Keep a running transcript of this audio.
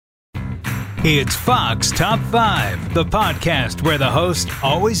It's Fox Top 5, the podcast where the hosts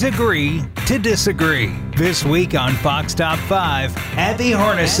always agree to disagree. This week on Fox Top 5, Abby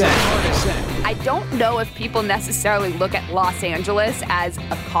Hornacek. I don't know if people necessarily look at Los Angeles as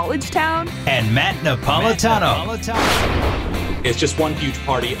a college town. And Matt Napolitano. It's just one huge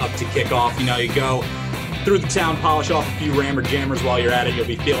party up to kickoff. You know, you go through the town, polish off a few Rammer Jammers while you're at it. You'll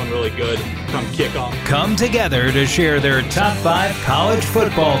be feeling really good come kickoff. Come together to share their top 5 college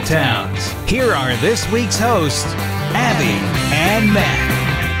football towns. Here are this week's hosts, Abby and Matt.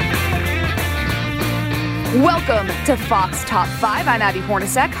 Welcome to Fox Top 5. I'm Abby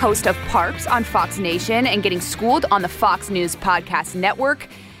Hornacek, host of Parks on Fox Nation and Getting Schooled on the Fox News Podcast Network.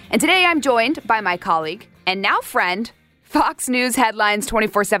 And today I'm joined by my colleague and now friend, Fox News Headlines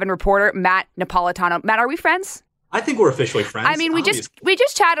 24/7 reporter Matt Napolitano. Matt, are we friends? I think we're officially friends. I mean, we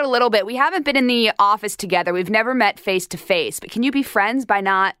just chatted a little bit. We haven't been in the office together. We've never met face to face. But can you be friends by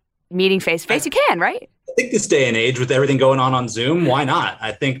not meeting face to face? You can, right? I think this day and age with everything going on Zoom, why not?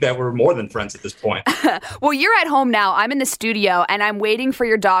 I think that we're more than friends at this point. Well, you're at home now. I'm in the studio, and I'm waiting for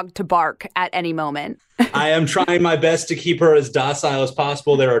your dog to bark at any moment. I am trying my best to keep her as docile as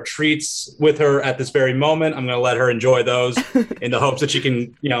possible. There are treats with her at this very moment. I'm going to let her enjoy those in the hopes that she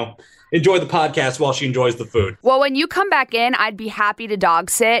can, enjoy the podcast while she enjoys the food. Well, when you come back in, I'd be happy to dog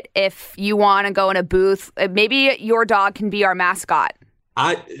sit. If you want to go in a booth, maybe your dog can be our mascot.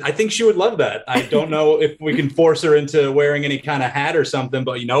 I think she would love that. I don't know if we can force her into wearing any kind of hat or something,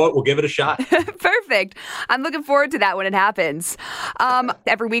 but you know what? We'll give it a shot. Perfect. I'm looking forward to that when it happens.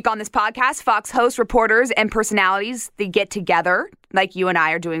 Every week on this podcast, Fox hosts, reporters, and personalities, they get together, like you and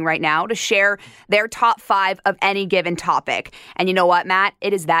I are doing right now, to share their top 5 of any given topic. And you know what, Matt?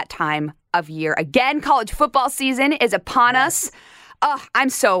 It is that time of year. Again, college football season is upon us. Oh, I'm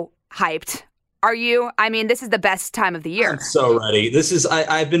so hyped. Are you? I mean, this is the best time of the year. I'm so ready.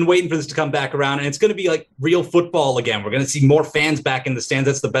 I've been waiting for this to come back around, and it's going to be like real football again. We're going to see more fans back in the stands.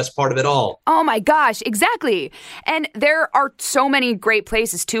 That's the best part of it all. Oh my gosh, exactly. And there are so many great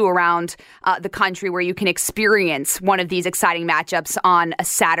places too around the country where you can experience one of these exciting matchups on a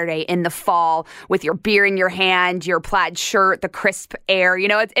Saturday in the fall with your beer in your hand, your plaid shirt, the crisp air.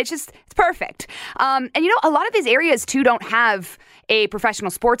 It's perfect. And a lot of these areas too don't have a professional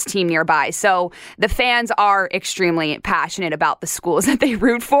sports team nearby. So the fans are extremely passionate about the schools that they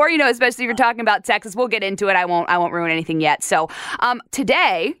root for, especially if you're talking about Texas. We'll get into it. I won't ruin anything yet. So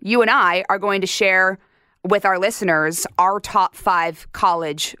today, you and I are going to share with our listeners our top 5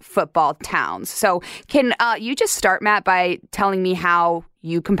 college football towns. So can you just start, Matt, by telling me how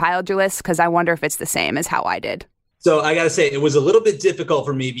you compiled your list? Because I wonder if it's the same as how I did. So I got to say, it was a little bit difficult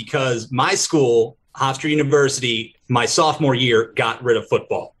for me because my school, Hofstra University, my sophomore year, got rid of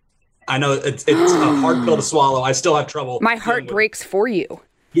football. I know it's a hard pill to swallow. I still have trouble. My heart breaks for you.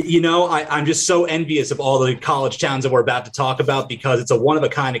 I'm just so envious of all the college towns that we're about to talk about because it's a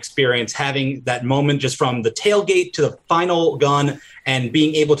one-of-a-kind experience, having that moment just from the tailgate to the final gun and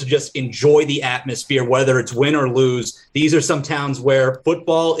being able to just enjoy the atmosphere, whether it's win or lose. These are some towns where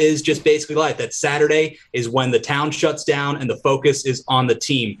football is just basically life. That Saturday is when the town shuts down and the focus is on the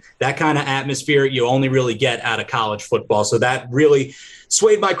team. That kind of atmosphere you only really get out of college football. So that really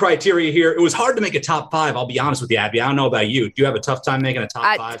swayed my criteria here. It was hard to make a top 5. I'll be honest with you, Abby. I don't know about you. Do you have a tough time making a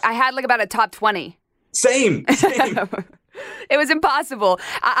top 5? I had about a top 20. Same. It was impossible.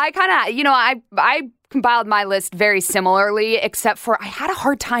 I compiled my list very similarly, except for I had a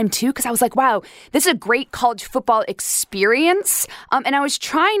hard time too because I was like, wow, this is a great college football experience. And I was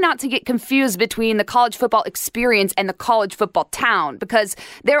trying not to get confused between the college football experience and the college football town because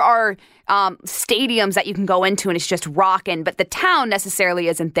there are stadiums that you can go into and it's just rocking, but the town necessarily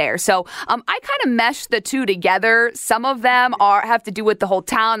isn't there. So I kind of meshed the two together. Some of them have to do with the whole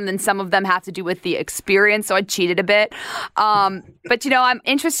town, and then some of them have to do with the experience. So I cheated a bit. But I'm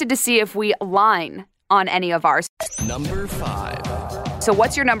interested to see if we align on any of ours. Number 5. So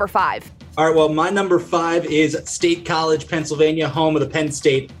what's your number 5? All right, well, my number 5 is State College, Pennsylvania, home of the Penn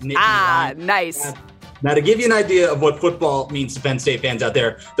State Nittany Lions. Nice. Now, to give you an idea of what football means to Penn State fans out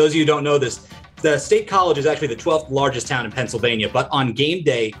there, those of you who don't know this, the State College is actually the 12th largest town in Pennsylvania, but on game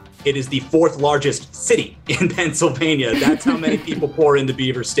day, it is the 4th largest city in Pennsylvania. That's how many people pour into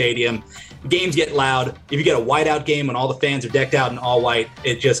Beaver Stadium. Games get loud. If you get a whiteout game when all the fans are decked out in all white,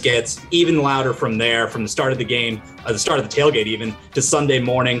 it just gets even louder from there, from the start of the game, the start of the tailgate even, to Sunday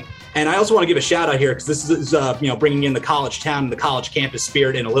morning. And I also want to give a shout out here because this is, bringing in the college town and the college campus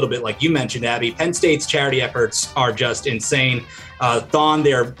spirit in a little bit, like you mentioned, Abby. Penn State's charity efforts are just insane. Thon,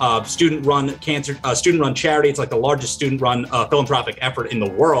 their student-run charity, it's like the largest student-run philanthropic effort in the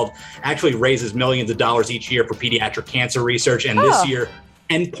world, actually raises millions of dollars each year for pediatric cancer research. And this year,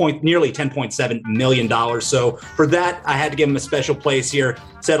 nearly $10.7 million. So for that, I had to give him a special place here,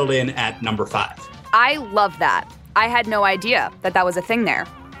 settled in at number 5. I love that. I had no idea that was a thing there.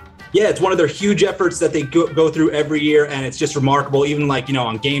 Yeah, it's one of their huge efforts that they go through every year, and it's just remarkable. Even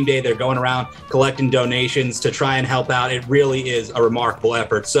on game day, they're going around collecting donations to try and help out. It really is a remarkable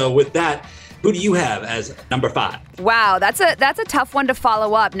effort. So with that, who do you have as number 5? Wow, that's a tough one to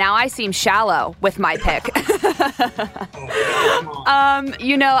follow up. Now I seem shallow with my pick.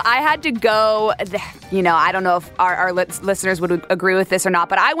 I had to go, I don't know if our listeners would agree with this or not,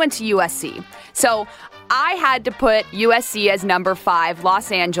 but I went to USC. So I had to put USC as number 5,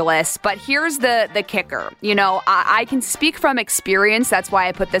 Los Angeles, but here's the kicker. I can speak from experience. That's why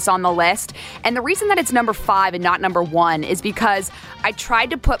I put this on the list. And the reason that it's number 5 and not number 1 is because I tried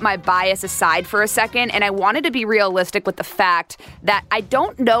to put my bias aside for a second, and I wanted to be realistic with the fact that I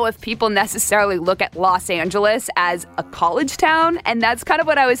don't know if people necessarily look at Los Angeles as a college town, and that's kind of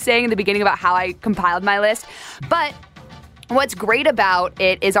what I was saying in the beginning about how I compiled my list. But what's great about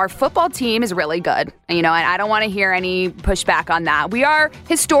it is our football team is really good, and I don't want to hear any pushback on that. We are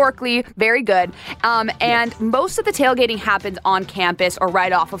historically very good, and most of the tailgating happens on campus or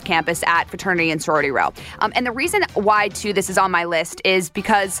right off of campus at Fraternity and Sorority Row. And the reason why, too, this is on my list is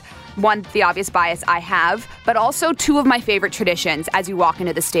because, one, the obvious bias I have, but also 2 of my favorite traditions as you walk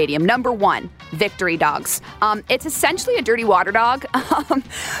into the stadium. Number 1, victory dogs. It's essentially a dirty water dog,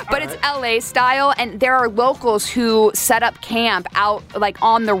 but it's LA style, and there are locals who set up camp out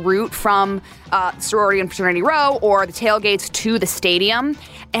on the route from Sorority and Fraternity Row or the tailgates to the stadium,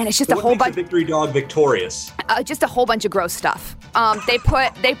 and it's just a whole bunch. Victory dog victorious? Just a whole bunch of gross stuff. They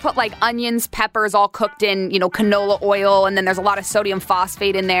put onions, peppers, all cooked in canola oil, and then there's a lot of sodium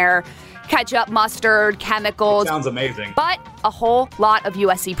phosphate in there. Ketchup, mustard, chemicals. It sounds amazing. But a whole lot of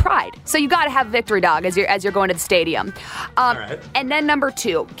USC pride. So you got to have victory dog as you're going to the stadium. All right. And then number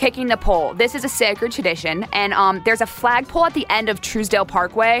 2, kicking the pole. This is a sacred tradition, and there's a flagpole at the end of Truesdale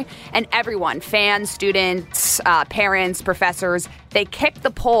Parkway, and everyone, fans, students, parents, professors, they kick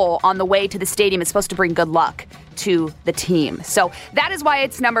the pole on the way to the stadium. It's supposed to bring good luck to the team. So that is why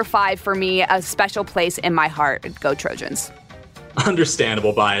it's number 5 for me, a special place in my heart. Go Trojans.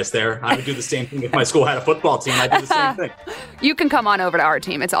 Understandable bias there. I would do the same thing if my school had a football team. I'd do the same thing. You can come on over to our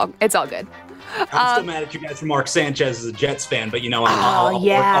team. It's all good. I'm still mad at you guys for Mark Sanchez as a Jets fan, but I'll work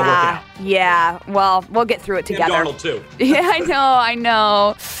it out. Yeah. Well, we'll get through it together. Darnold too. Yeah, I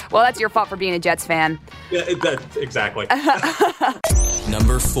know. Well, that's your fault for being a Jets fan. Yeah, exactly.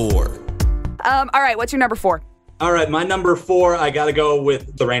 Number 4. All right, what's your number 4? All right, my number 4, I got to go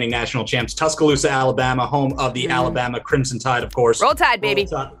with the reigning national champs, Tuscaloosa, Alabama, home of the Alabama Crimson Tide, of course. Roll Tide, baby.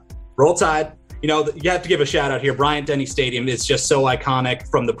 Roll Tide. You have to give a shout out here. Bryant-Denny Stadium is just so iconic.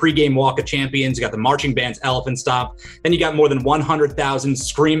 From the pregame Walk of Champions, you got the marching band's Elephant Stomp. Then you got more than 100,000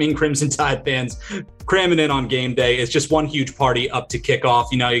 screaming Crimson Tide fans cramming in on game day. It's just one huge party up to kickoff.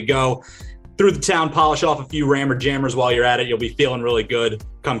 You go through the town, polish off a few Rammer Jammers while you're at it. You'll be feeling really good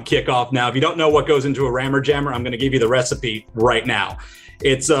come kickoff. Now, if you don't know what goes into a Rammer Jammer, I'm going to give you the recipe right now.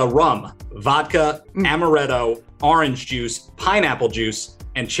 It's rum, vodka, amaretto, orange juice, pineapple juice,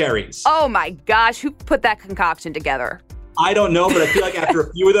 and cherries. Oh my gosh, who put that concoction together? I don't know, but I feel like after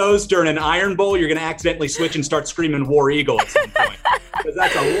a few of those during an Iron Bowl, you're going to accidentally switch and start screaming War Eagle at some point. Because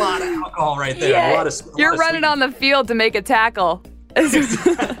that's a lot of alcohol right there. Yeah, you're running on the field to make a tackle.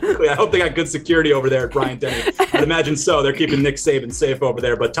 Exactly. I hope they got good security over there at Bryant-Denny. I'd imagine so. They're keeping Nick Saban safe over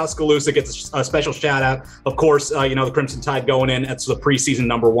there. But Tuscaloosa gets a special shout out. Of course, the Crimson Tide going in. That's the preseason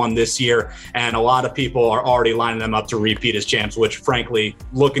number 1 this year. And a lot of people are already lining them up to repeat as champs, which frankly,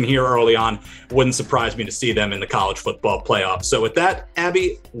 looking here early on, wouldn't surprise me to see them in the college football playoffs. So with that,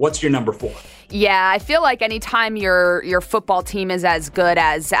 Abby, what's your number 4? Yeah, I feel like anytime your football team is as good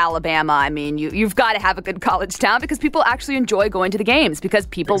as Alabama, I mean, you've got to have a good college town because people actually enjoy going to the games because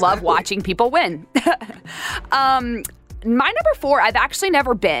people love watching people win. My number 4, I've actually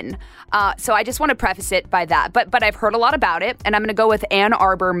never been, so I just want to preface it by that. But I've heard a lot about it, and I'm going to go with Ann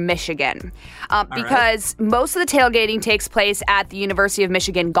Arbor, Michigan, because most of the tailgating takes place at the University of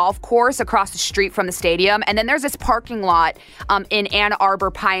Michigan golf course across the street from the stadium, and then there's this parking lot in Ann Arbor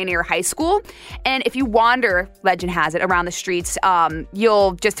Pioneer High School. And if you wander, legend has it, around the streets,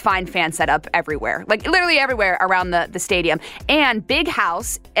 you'll just find fans set up everywhere, like literally everywhere around the stadium. And Big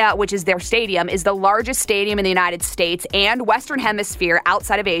House, which is their stadium, is the largest stadium in the United States and Western Hemisphere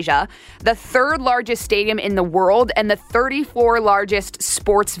outside of Asia, the 3rd largest stadium in the world, and the 34th largest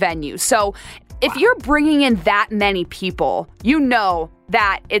sports venue. So if you're bringing in that many people, you know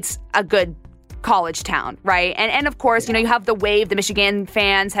that it's a good college town, right? And of course, you have the wave. The Michigan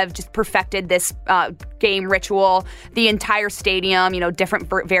fans have just perfected this game ritual. The entire stadium, different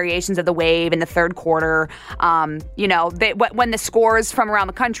variations of the wave in the third quarter. When the scores from around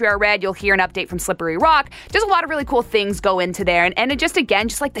the country are read, you'll hear an update from Slippery Rock. Just a lot of really cool things go into there. And it just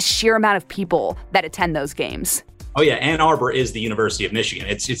like the sheer amount of people that attend those games. Oh, yeah. Ann Arbor is the University of Michigan.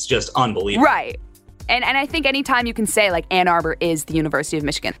 It's just unbelievable. Right. And I think anytime you can say, like, Ann Arbor is the University of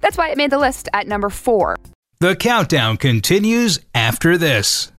Michigan, that's why it made the list at number 4. The countdown continues after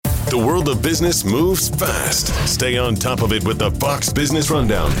this. The world of business moves fast. Stay on top of it with the Fox Business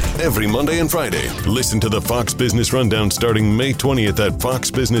Rundown every Monday and Friday. Listen to the Fox Business Rundown starting May 20th at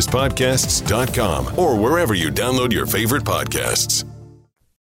foxbusinesspodcasts.com or wherever you download your favorite podcasts.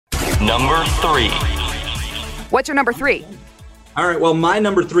 Number 3. What's your number 3? All right, well, my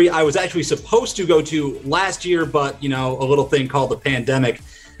number 3, I was actually supposed to go to last year, but, a little thing called the pandemic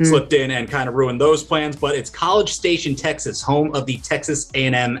slipped in and kind of ruined those plans. But it's College Station, Texas, home of the Texas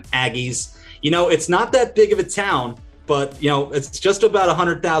A&M Aggies. It's not that big of a town, but, it's just about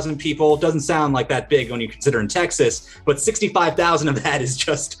 100,000 people. It doesn't sound like that big when you consider in Texas, but 65,000 of that is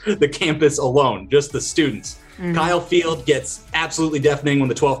just the campus alone, just the students. Kyle Field gets absolutely deafening when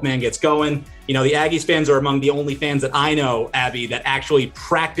the 12th man gets going. The Aggies fans are among the only fans that I know, Abby, that actually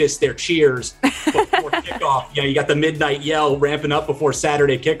practice their cheers before kickoff. You got the midnight yell ramping up before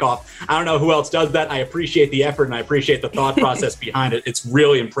Saturday kickoff. I don't know who else does that. I appreciate the effort and I appreciate the thought process behind it. It's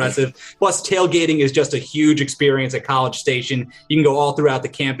really impressive. Plus, tailgating is just a huge experience at College Station. You can go all throughout the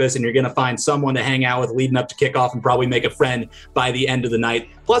campus and you're going to find someone to hang out with leading up to kickoff and probably make a friend by the end of the night.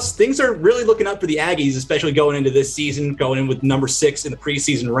 Plus, things are really looking up for the Aggies, especially going into this season, going in with number 6 in the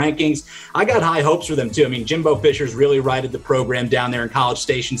preseason rankings. I got high hopes for them, too. I mean, Jimbo Fisher's really righted the program down there in College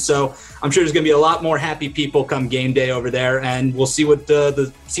Station, so I'm sure there's going to be a lot more happy people come game day over there, and we'll see what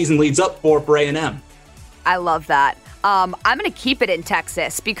the season leads up for A&M. I love that. I'm going to keep it in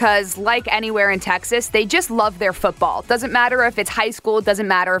Texas because, like anywhere in Texas, they just love their football. Doesn't matter if it's high school, doesn't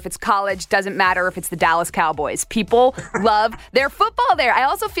matter if it's college, doesn't matter if it's the Dallas Cowboys. People love their football there. I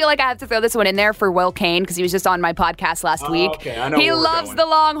also feel like I have to throw this one in there for Will Kane because he was just on my podcast last week. Okay. I know he loves the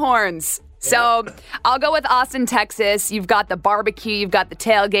Longhorns. So I'll go with Austin, Texas. You've got the barbecue. You've got the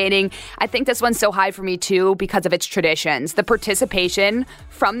tailgating. I think this one's so high for me, too, because of its traditions. The participation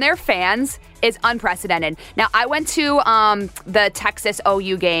from their fans is unprecedented. Now, I went to the Texas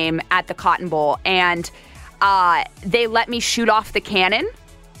OU game at the Cotton Bowl, and they let me shoot off the cannon.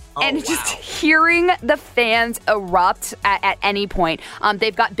 Just hearing the fans erupt at any point.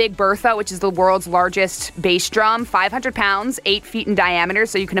 They've got Big Bertha, which is the world's largest bass drum, 500 pounds, 8 feet in diameter.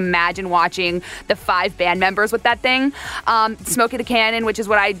 So you can imagine watching the 5 band members with that thing. Smokey the Cannon, which is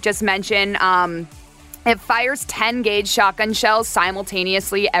what I just mentioned. It fires 10-gauge shotgun shells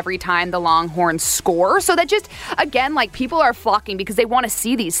simultaneously every time the Longhorns score. So that just, again, like people are flocking because they want to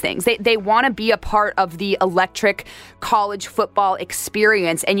see these things. They want to be a part of the electric college football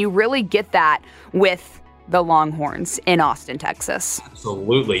experience. And you really get that with the Longhorns in Austin, Texas.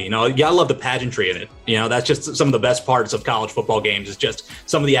 Absolutely. You gotta love the pageantry in it. That's just some of the best parts of college football games is just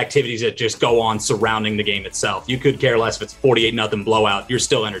some of the activities that just go on surrounding the game itself. You could care less if it's 48-0 blowout. You're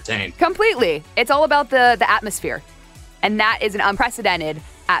still entertained. Completely. It's all about the atmosphere. And that is an unprecedented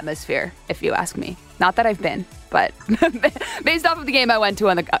atmosphere, if you ask me. Not that I've been, but based off of the game I went to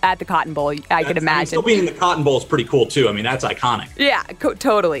at the Cotton Bowl, I could imagine. Still being in the Cotton Bowl is pretty cool, too. I mean, that's iconic. Yeah,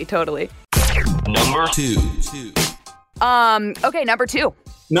 totally. Number 2. Okay, number 2.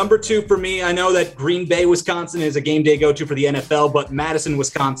 Number 2 for me, I know that Green Bay, Wisconsin is a game day go-to for the NFL, but Madison,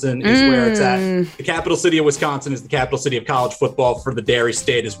 Wisconsin is where it's at. The capital city of Wisconsin is the capital city of college football for the Dairy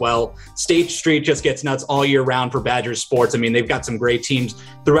State as well. State Street just gets nuts all year round for Badgers sports. I mean, they've got some great teams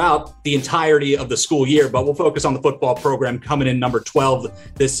throughout the entirety of the school year, but we'll focus on the football program coming in number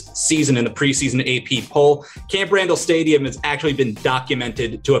 12 this season in the preseason AP poll. Camp Randall Stadium has actually been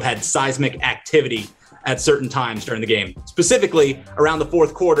documented to have had seismic activity at certain times during the game, specifically around the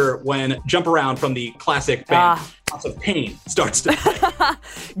fourth quarter when Jump Around from the classic band House of Pain starts to play.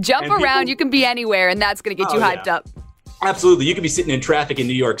 Jump Around, you can be anywhere, and that's going to get you hyped up. Absolutely. You could be sitting in traffic in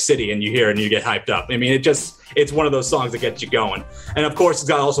New York City and you hear it and you get hyped up. I mean, it's one of those songs that gets you going. And of course, it's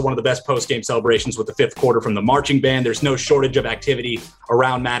got also one of the best post-game celebrations with the fifth quarter from the marching band. There's no shortage of activity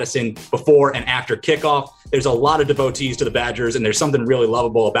around Madison before and after kickoff. There's a lot of devotees to the Badgers, and there's something really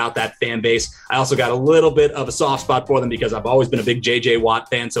lovable about that fan base. I also got a little bit of a soft spot for them because I've always been a big J.J. Watt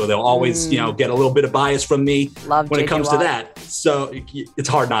fan, so they'll always, get a little bit of bias from me when it comes to that. So it's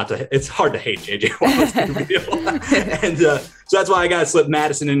hard to hate J.J. Watt. And So that's why I got to slip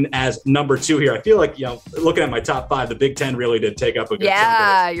Madison in as number 2 here. I feel like, looking at my top 5, the Big Ten really did take up a good chunk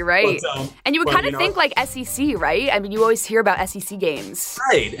of it. You're right. But, and you would kind of think like SEC, right? I mean, you always hear about SEC games.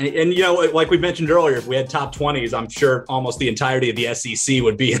 Right. And like we mentioned earlier, if we had top 20s, I'm sure almost the entirety of the SEC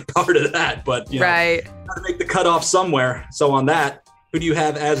would be a part of that. But, right. Got to make the cutoff somewhere. So on that, who do you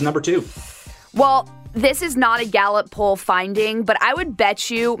have as number 2? Well, this is not a Gallup poll finding, but I would bet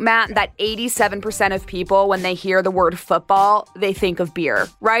you, Matt, that 87% of people, when they hear the word football, they think of beer,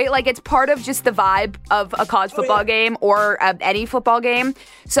 right? Like, it's part of just the vibe of a college football game or any football game.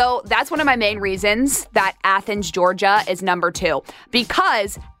 So that's one of my main reasons that Athens, Georgia is number 2.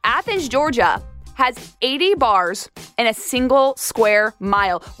 Because Athens, Georgia has 80 bars in a single square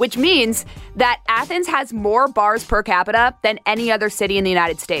mile, which means that Athens has more bars per capita than any other city in the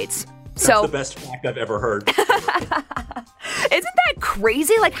United States. That's the best fact I've ever heard. Isn't that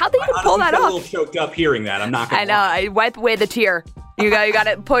crazy? Like, how'd they even pull that off? I'm a little choked up hearing that. I'm not going to I wipe away the tear. You got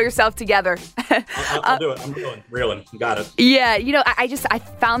to pull yourself together. I'll do it. I'm reeling. Got it. Yeah, I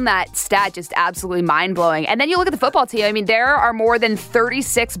found that stat just absolutely mind-blowing. And then you look at the football team. I mean, there are more than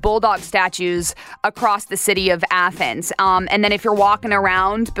 36 Bulldog statues across the city of Athens. And then if you're walking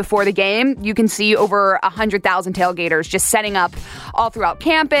around before the game, you can see over 100,000 tailgaters just setting up all throughout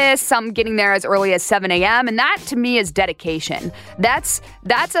campus, some getting there as early as 7 a.m. And that, to me, is dedication. That's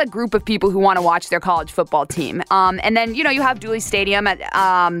a group of people who want to watch their college football team. And then, you have Dooley Field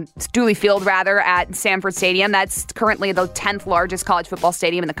at Sanford Stadium. That's currently the 10th largest college football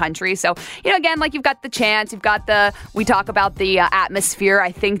stadium in the country. So, again, like, you've got the chance, we talk about the atmosphere.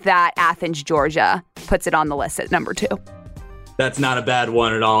 I think that Athens, Georgia puts it on the list at number 2. That's not a bad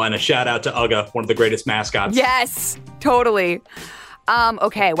one at all. And a shout out to Uga, one of the greatest mascots. Yes, totally.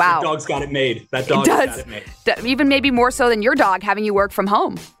 Okay, wow. That dog's got it made. That dog's got it made. Even maybe more so than your dog, having you work from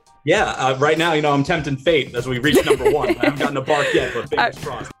home. Yeah, right now, I'm tempting fate as we reach number 1. I haven't gotten a bark yet, but fingers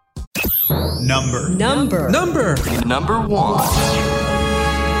crossed. Number 1.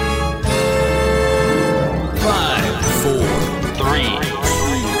 5, 4, 3.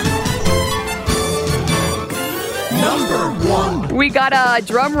 Number 1. We got a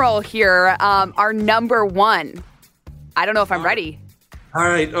drum roll here. Our number 1. I don't know if I'm ready. All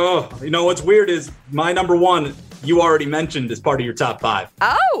right. Oh, what's weird is my number 1, you already mentioned as part of your top 5.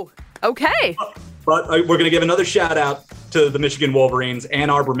 Oh, okay. But we're going to give another shout out to the Michigan Wolverines, Ann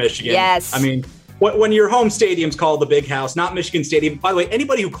Arbor, Michigan. Yes. I mean, when your home stadium's called the Big House, not Michigan Stadium. By the way,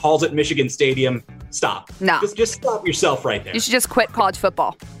 anybody who calls it Michigan Stadium, stop. No. Just stop yourself right there. You should just quit college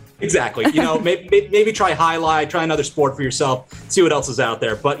football. Exactly. Maybe try highlight, try another sport for yourself, see what else is out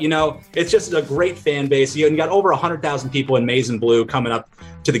there. But, it's just a great fan base. You got over 100,000 people in maize and blue coming up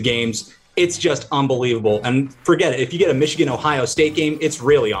to the games. It's just unbelievable. And forget it. If you get a Michigan-Ohio State game, it's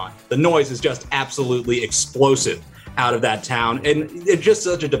really on. The noise is just absolutely explosive out of that town. And it's just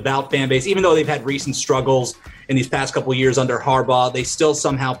such a devout fan base. Even though they've had recent struggles in these past couple of years under Harbaugh, they still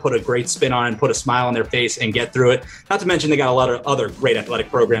somehow put a great spin on it and put a smile on their face and get through it. Not to mention they got a lot of other great athletic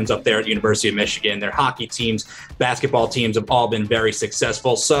programs up there at the University of Michigan. Their hockey teams, basketball teams have all been very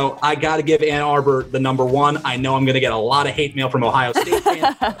successful. So I got to give Ann Arbor the number 1. I know I'm going to get a lot of hate mail from Ohio State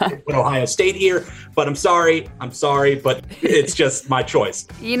fans. Put Ohio State here, but I'm sorry, but it's just my choice.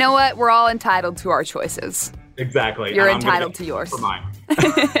 You know what? We're all entitled to our choices. Exactly. You're entitled to yours. For mine.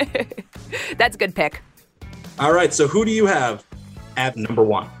 That's a good pick. All right, so who do you have at number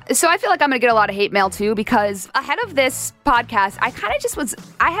 1? So I feel like I'm going to get a lot of hate mail too, because ahead of this podcast, I kind of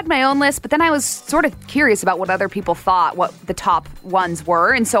I had my own list, but then I was sort of curious about what other people thought, what the top ones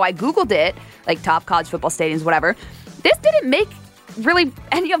were. And so I Googled it, like top college football stadiums, whatever. This didn't make really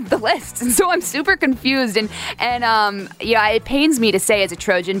any of the lists. And so I'm super confused. And it pains me to say as a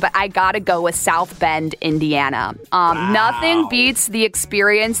Trojan, but I got to go with South Bend, Indiana. Wow. Nothing beats the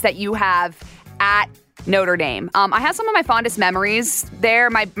experience that you have at Notre Dame. I have some of my fondest memories there.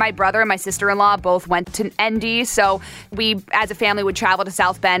 My brother and my sister-in-law both went to ND, so we, as a family, would travel to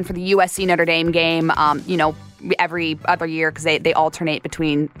South Bend for the USC Notre Dame game, every other year because they alternate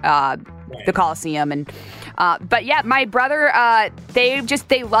between the Coliseum and. But yeah, my brother, they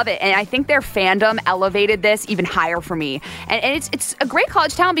love it. And I think their fandom elevated this even higher for me. And it's a great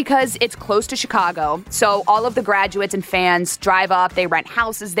college town because it's close to Chicago. So all of the graduates and fans drive up. They rent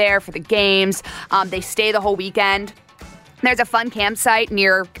houses there for the games. They stay the whole weekend. There's a fun campsite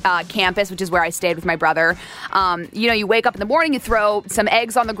near campus, which is where I stayed with my brother. You wake up in the morning, you throw some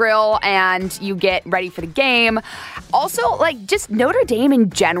eggs on the grill, and you get ready for the game. Also, just Notre Dame in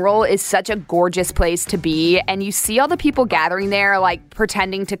general is such a gorgeous place to be, and you see all the people gathering there,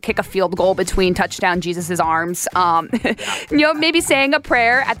 pretending to kick a field goal between touchdown Jesus' arms. Maybe saying a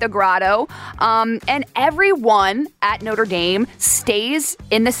prayer at the grotto. And everyone at Notre Dame stays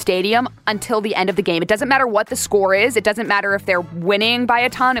in the stadium until the end of the game. It doesn't matter what the score is. It doesn't matter if they're winning by a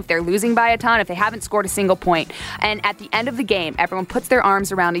ton, if they're losing by a ton, if they haven't scored a single point. And at the end of the game, everyone puts their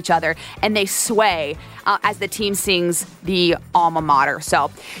arms around each other and they sway as the team sings the alma mater.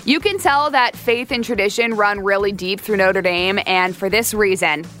 So you can tell that faith and tradition run really deep through Notre Dame, and for this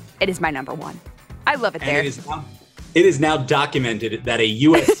reason, it is my number one. I love it there. It is now documented that a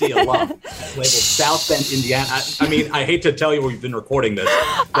USC alum labeled South Bend, Indiana. I hate to tell you we've been recording this.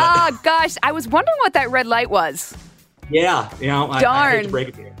 Oh, gosh. I was wondering what that red light was. Yeah. Darn. I hate to break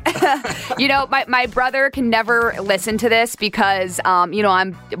it to you. My brother can never listen to this because, I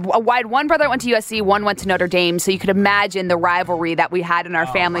had one brother that went to USC, one went to Notre Dame. So you could imagine the rivalry that we had in our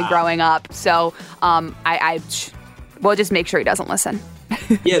family growing up. So we'll just make sure he doesn't listen.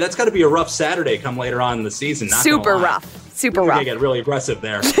 Yeah, that's got to be a rough Saturday come later on in the season. Super rough. They get really aggressive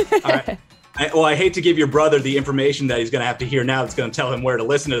there. All right. I hate to give your brother the information that he's going to have to hear now that's going to tell him where to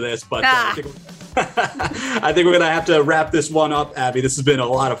listen to this, but I think we're going to have to wrap this one up, Abby. This has been a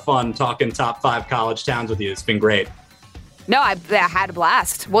lot of fun talking top 5 college towns with you. It's been great. No, I had a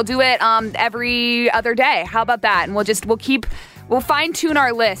blast. We'll do it every other day. How about that? And we'll fine-tune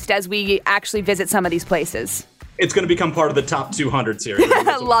our list as we actually visit some of these places. It's going to become part of the top 200 series.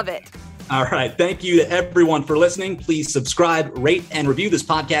 Love it. All right. Thank you to everyone for listening. Please subscribe, rate, and review this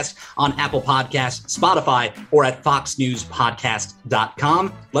podcast on Apple Podcasts, Spotify, or at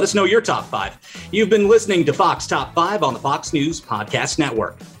foxnewspodcast.com. Let us know your top 5. You've been listening to Fox Top 5 on the Fox News Podcast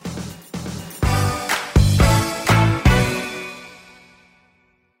Network.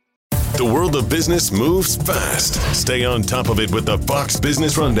 The world of business moves fast. Stay on top of it with the Fox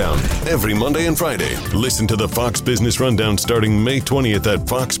Business Rundown. Every Monday and Friday, listen to the Fox Business Rundown starting May 20th at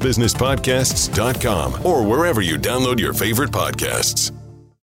foxbusinesspodcasts.com or wherever you download your favorite podcasts.